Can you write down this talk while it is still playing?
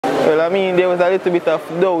Well, I mean, there was a little bit of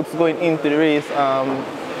doubts going into the race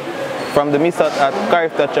from the miss at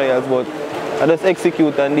character trials, but I just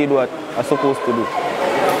executed and did what I was supposed to do. You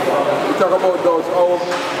talk about those.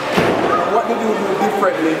 What did you do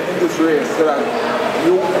differently in this race so that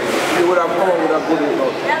you would have come up with a good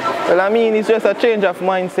result? Well, I mean, it's just a change of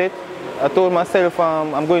mindset. I told myself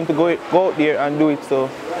I'm going to go out there and do it, so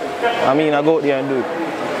I mean, I go out there and do it.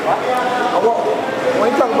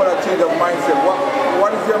 When you talk about a change of mindset,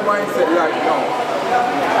 what is your mindset like now?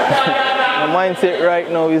 My mindset right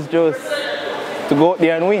now is just to go out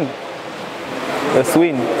there and win. Just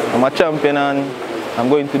win. I'm a champion and I'm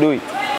going to do it.